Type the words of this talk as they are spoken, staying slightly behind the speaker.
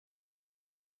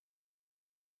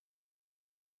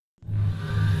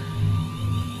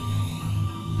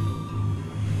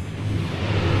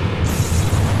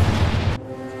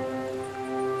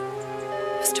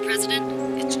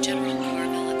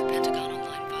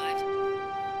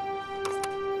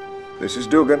This is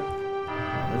Dugan.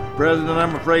 Mr. President,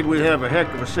 I'm afraid we have a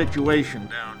heck of a situation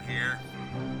down here.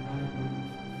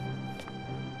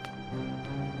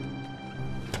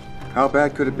 How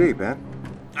bad could it be, Ben?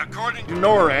 According to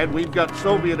NORAD, we've got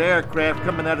Soviet aircraft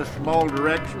coming at us from all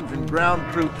directions and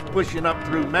ground troops pushing up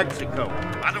through Mexico.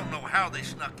 I don't know how they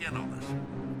snuck in on us.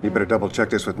 You better double-check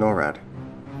this with NORAD.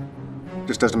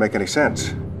 This doesn't make any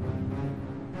sense.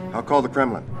 I'll call the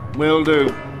Kremlin. Will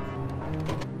do.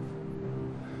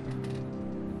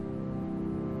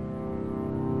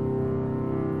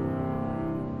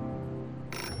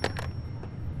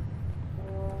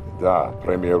 Da,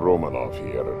 Premier Romanov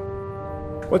here.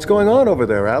 What's going on over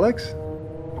there, Alex?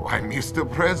 Why, Mr.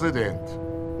 President,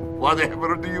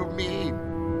 whatever do you mean?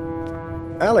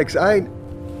 Alex, I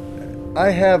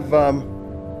have,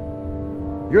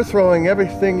 you're throwing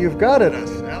everything you've got at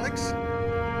us, Alex.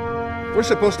 We're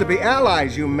supposed to be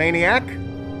allies, you maniac.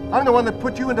 I'm the one that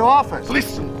put you into office.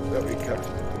 Listen very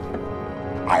carefully.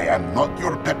 I am not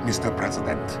your pet, Mr.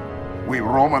 President. We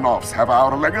Romanovs have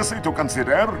our legacy to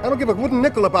consider. I don't give a wooden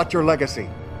nickel about your legacy.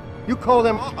 You call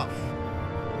them off.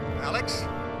 Alex,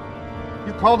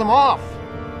 you call them off.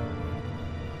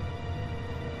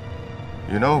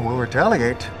 You know, we'll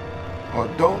retaliate. Oh,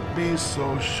 don't be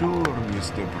so sure,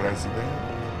 Mr. President.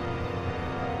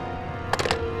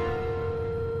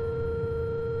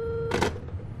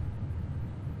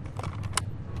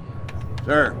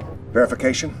 Sir.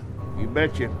 Verification? You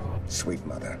betcha. Sweet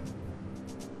mother.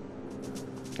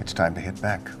 It's time to hit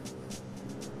back.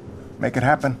 Make it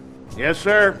happen. Yes,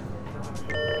 sir.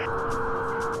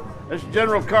 This is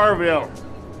General Carville.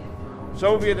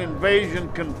 Soviet invasion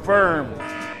confirmed.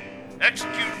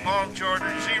 Execute launch order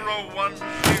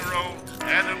 010,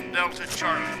 Adam Delta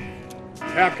Charlie.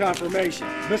 Have confirmation.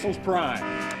 Missiles prime.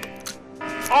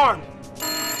 Armed.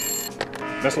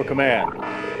 Missile command.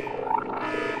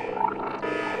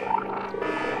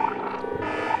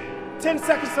 10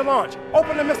 seconds to launch.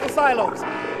 Open the missile silos.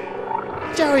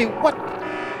 Jerry, what?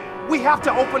 We have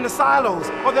to open the silos,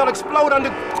 or they'll explode under...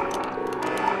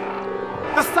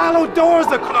 The silo doors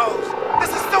are closed. This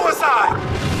is suicide.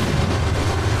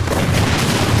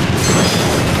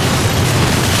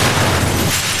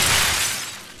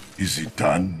 Is it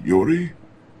done, Yuri?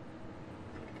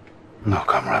 No,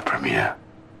 Comrade Premier.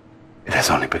 It has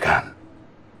only begun.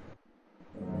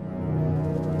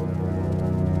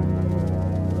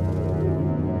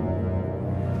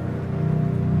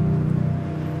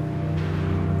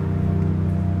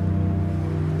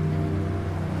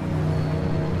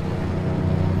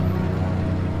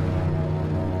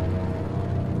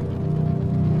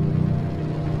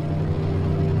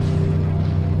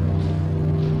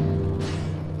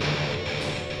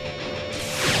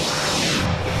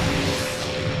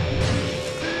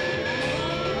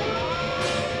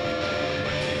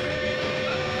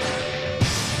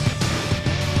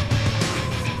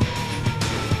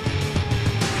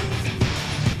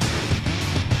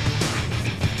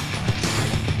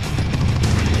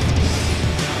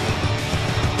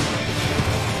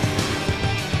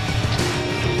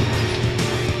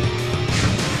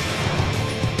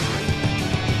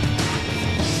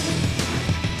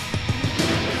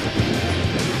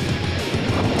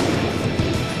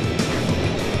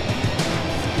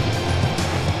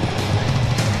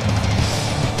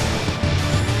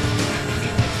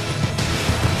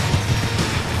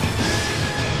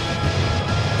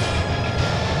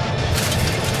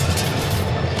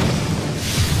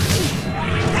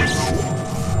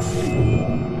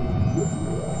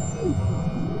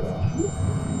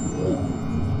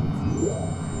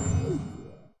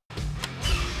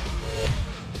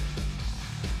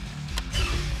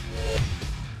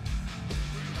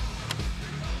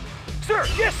 Sir,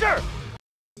 yes, sir.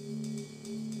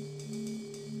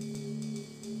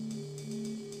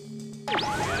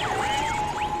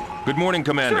 Good morning,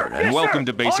 Commander, Sir, and yes, welcome sir.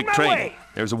 to basic On my training. way.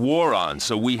 There's a war on,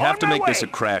 so we have to my make this a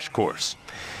way. crash course.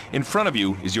 In front of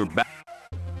you is your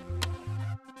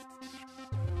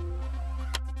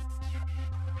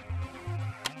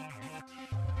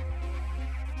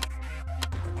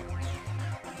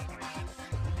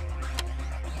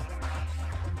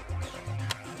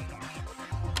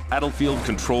battlefield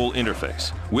control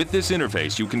interface. With this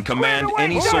interface, you can command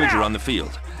any soldier on the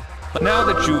field. But now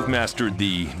that you've mastered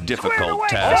the difficult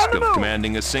task of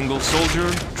commanding a single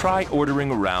soldier, try ordering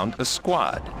around a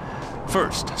squad.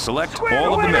 First, select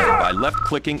all of the men by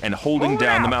left-clicking and holding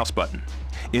down the mouse button.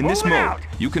 In this mode,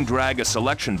 you can drag a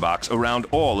selection box around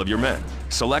all of your men.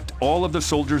 Select all of the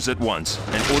soldiers at once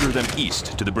and order them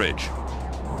east to the bridge.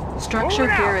 Structure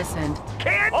garrisoned.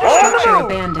 Can't Structure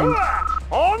abandoned.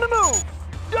 On the move.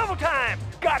 Double time.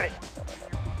 Got it.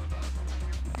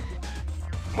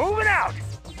 Moving out!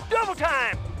 Double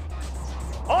time!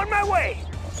 On my way!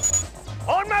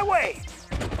 On my way!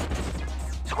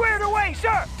 Squared away,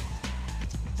 sir!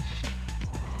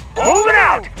 Moving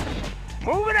out!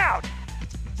 Moving out!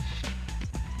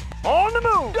 On the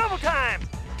move! Double time!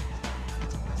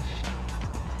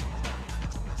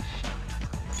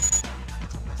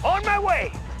 On my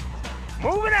way!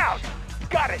 Moving out!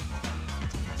 Got it!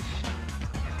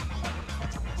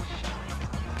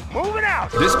 Moving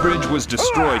out! This bridge was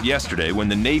destroyed yesterday when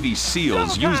the Navy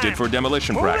SEALs used it for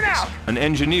demolition practice. An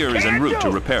engineer is en route to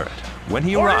repair it. When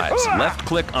he arrives,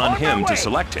 left-click on him to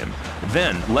select him,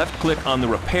 then left-click on the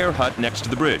repair hut next to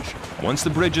the bridge. Once the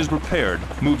bridge is repaired,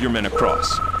 move your men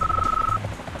across.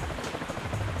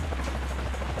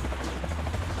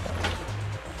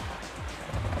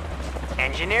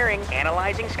 Engineering,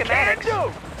 analyzing schematics.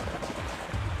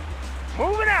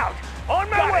 Moving out! On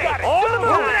my way! On the move!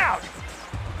 Moving out!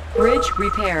 Bridge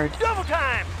repaired. Double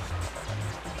time!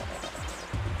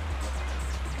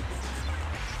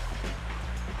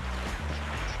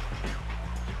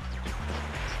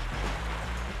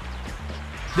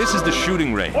 This is the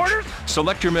shooting range. Orders.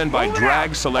 Select your men by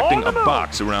drag selecting a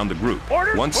box around the group.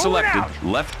 Orders. Once selected,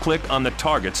 left-click on the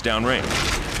targets downrange.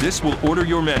 This will order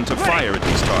your men to fire at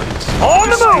these targets. On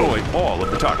the Destroy all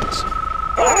of the targets.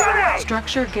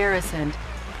 Structure garrisoned.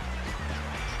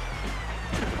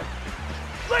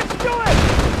 Let's do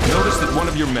it! Notice that one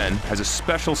of your men has a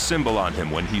special symbol on him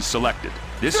when he's selected.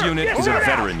 This unit is a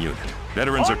veteran unit.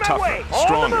 Veterans are tougher,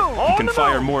 stronger, and can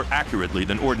fire more accurately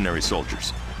than ordinary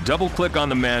soldiers. Double-click on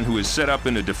the man who is set up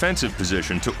in a defensive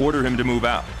position to order him to move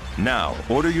out. Now,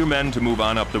 order your men to move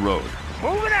on up the road.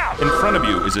 Moving out! In front of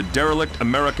you is a derelict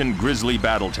American Grizzly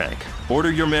battle tank.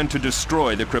 Order your men to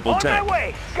destroy the crippled tank. On my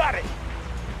way! Got it!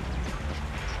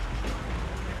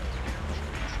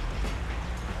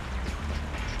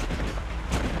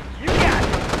 You got it!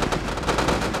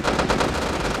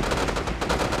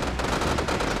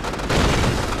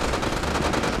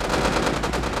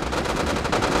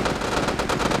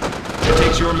 It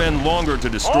takes your men longer to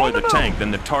destroy the tank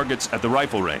than the targets at the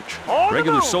rifle range.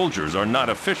 Regular soldiers are not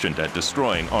efficient at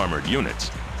destroying armored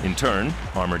units. In turn,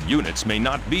 armored units may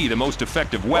not be the most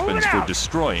effective weapons for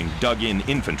destroying dug-in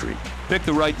infantry. Pick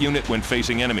the right unit when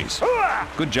facing enemies.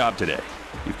 Good job today.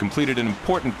 You've completed an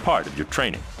important part of your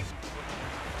training.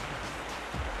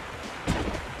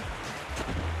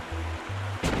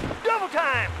 Double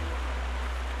time!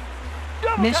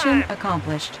 Double Mission time!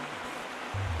 accomplished.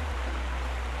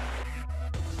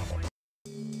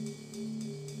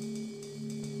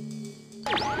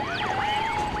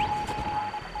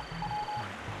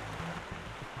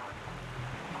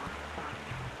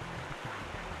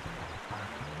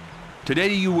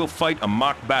 Today you will fight a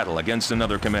mock battle against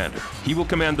another commander. He will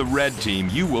command the red team,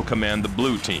 you will command the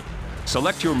blue team.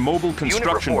 Select your mobile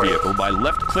construction vehicle by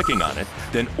left-clicking on it,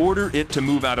 then order it to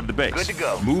move out of the base. Good to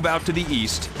go. Move out to the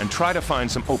east and try to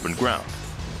find some open ground.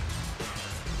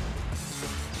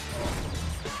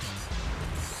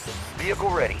 Vehicle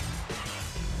ready.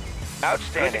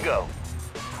 Outstanding. Good to go.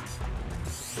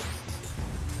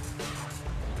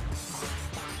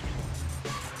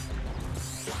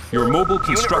 Your mobile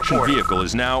construction vehicle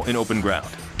is now in open ground.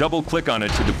 Double-click on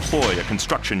it to deploy a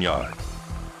construction yard.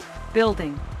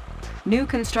 Building. New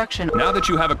construction. Now that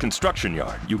you have a construction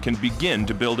yard, you can begin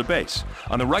to build a base.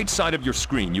 On the right side of your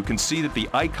screen, you can see that the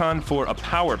icon for a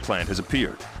power plant has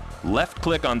appeared.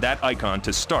 Left-click on that icon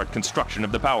to start construction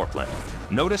of the power plant.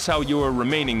 Notice how your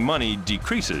remaining money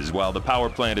decreases while the power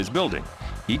plant is building.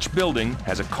 Each building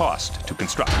has a cost to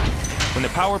construct. When the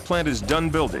power plant is done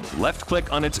building,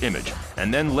 left-click on its image,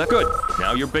 and then Good.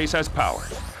 Now your base has power.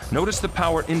 Notice the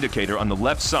power indicator on the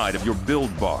left side of your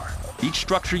build bar. Each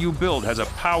structure you build has a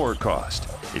power cost.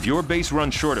 If your base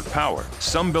runs short of power,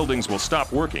 some buildings will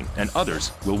stop working and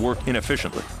others will work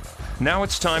inefficiently. Now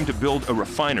it's time to build a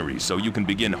refinery so you can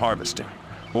begin harvesting.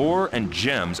 Ore and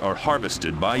gems are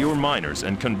harvested by your miners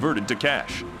and converted to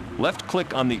cash.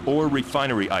 Left-click on the ore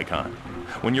refinery icon.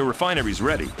 When your refinery is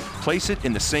ready, place it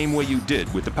in the same way you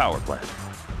did with the power plant.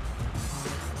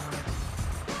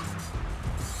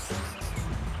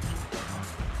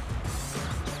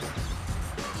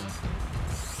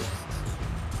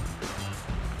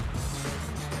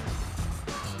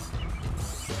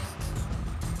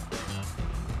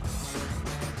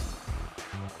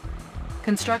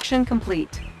 Construction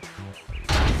complete.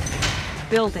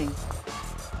 Building.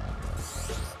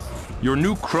 Your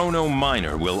new chrono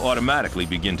miner will automatically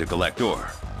begin to collect ore.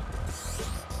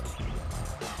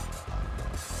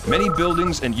 Many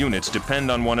buildings and units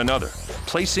depend on one another.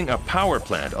 Placing a power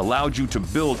plant allowed you to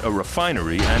build a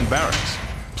refinery and barracks.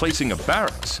 Placing a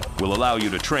barracks will allow you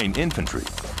to train infantry.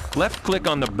 Left-click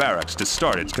on the barracks to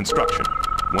start its construction.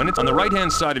 When it's on the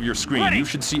right-hand side of your screen, you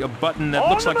should see a button that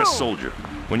looks like a soldier.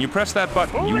 When you press that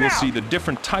button, you will see the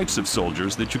different types of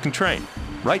soldiers that you can train.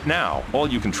 Right now, all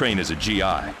you can train is a GI.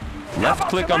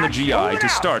 Left-click on the GI to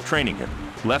start training him.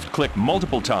 Left-click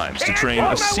multiple times to train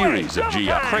a series of GI.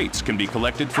 Crates can be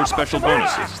collected for special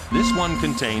bonuses. This one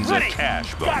contains a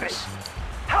cash bonus.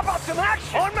 How about some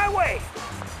action? On my way.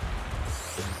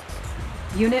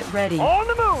 Unit ready. On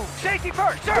the move. Safety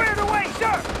first, sir. Squared away,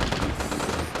 sir.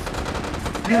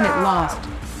 Unit lost.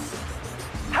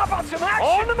 How about some action?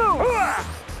 On the move.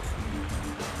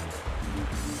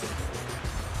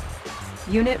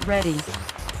 Unit ready.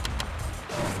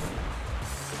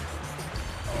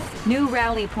 New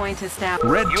rally point established.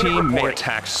 Red team may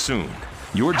attack soon.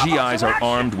 Your GIs are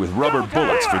armed with rubber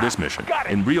bullets for this mission.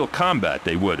 In real combat,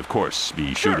 they would, of course,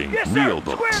 be shooting real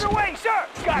bullets. Squared away, sir.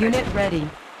 Got Unit it. ready.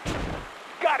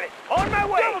 Got it. On my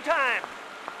way. Double time.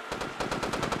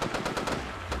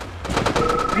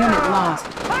 Unit lost.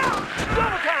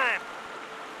 Double time.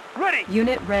 Ready.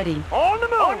 Unit ready. On the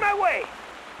move. On my way.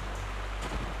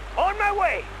 On my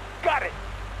way. Got it.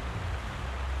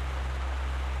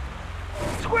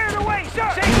 Squared away,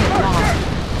 sir. Unit lost.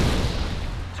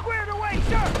 Squared away,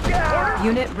 sir. Orders.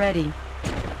 Unit ready.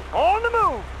 On the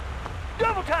move.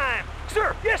 Double time.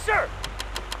 Sir. Yes, sir.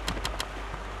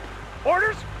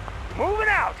 Orders. Moving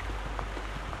out.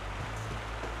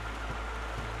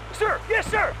 Sir. Yes,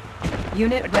 sir.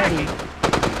 Unit Attacking. ready.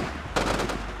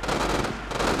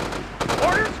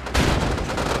 Orders.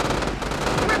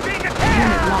 We're being attacked.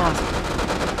 Unit lost.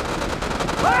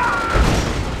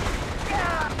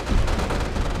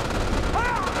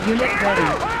 Unit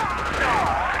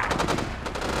ready.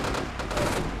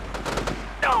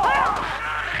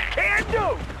 Can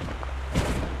do.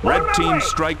 Red Team's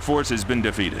strike force has been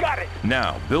defeated. Got it.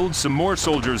 Now, build some more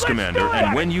soldiers, Commander, do it.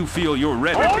 and when you feel you're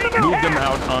ready, On the move. move them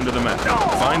out onto the map.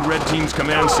 Find Red Team's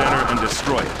command center and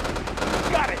destroy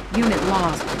it. Got it. Unit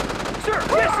lost. Sir.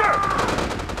 Yes, sir.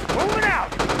 Moving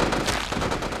out.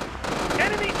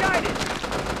 Enemy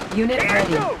guided. Unit Can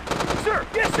ready. do. Sir.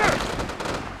 Yes,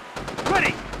 sir.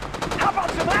 Ready. How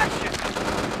about some action?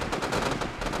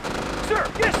 Sir.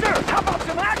 Yes, sir. How about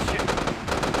some action?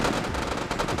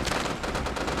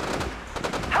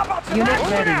 How about some Unit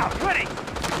action? ready. Out. Ready.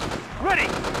 Ready.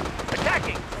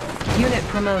 Attacking. Unit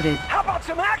promoted. How about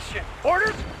some action?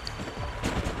 Orders?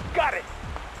 Got it.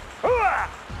 Hooah!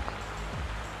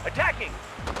 Attacking.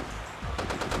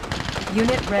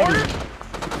 Unit ready. Orders?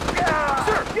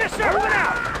 Sir, yes, sir. Moving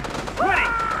out. Ready.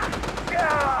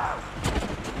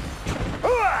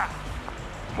 Hooah!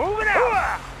 Moving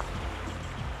out.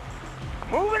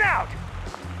 Moving out.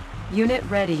 Unit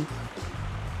ready.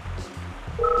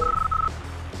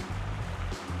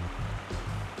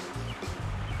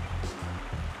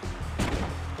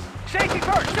 Safety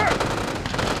first, sir.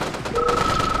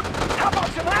 How about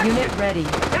some action? Unit ready.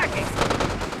 Attacking.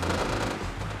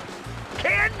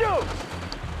 Can do.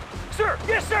 Sir,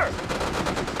 yes, sir.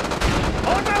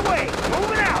 On my way.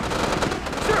 Moving out.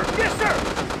 Sir, yes, sir.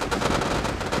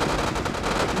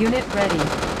 Unit ready.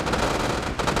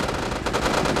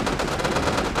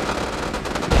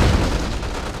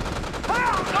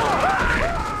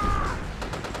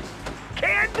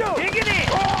 Can do. Digging in.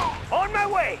 On my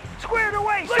way. Squared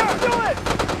away, sir. Let's do it.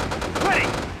 Ready.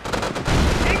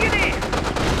 Digging in.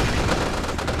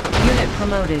 Unit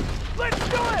promoted. Let's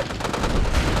do it.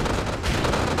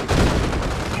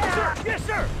 Sir, yes,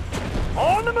 sir.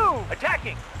 On the move.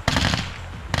 Attacking.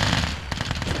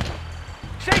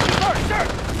 Safety first,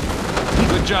 sir.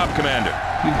 Good job, Commander.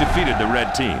 You've defeated the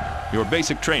Red Team. Your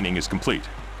basic training is complete.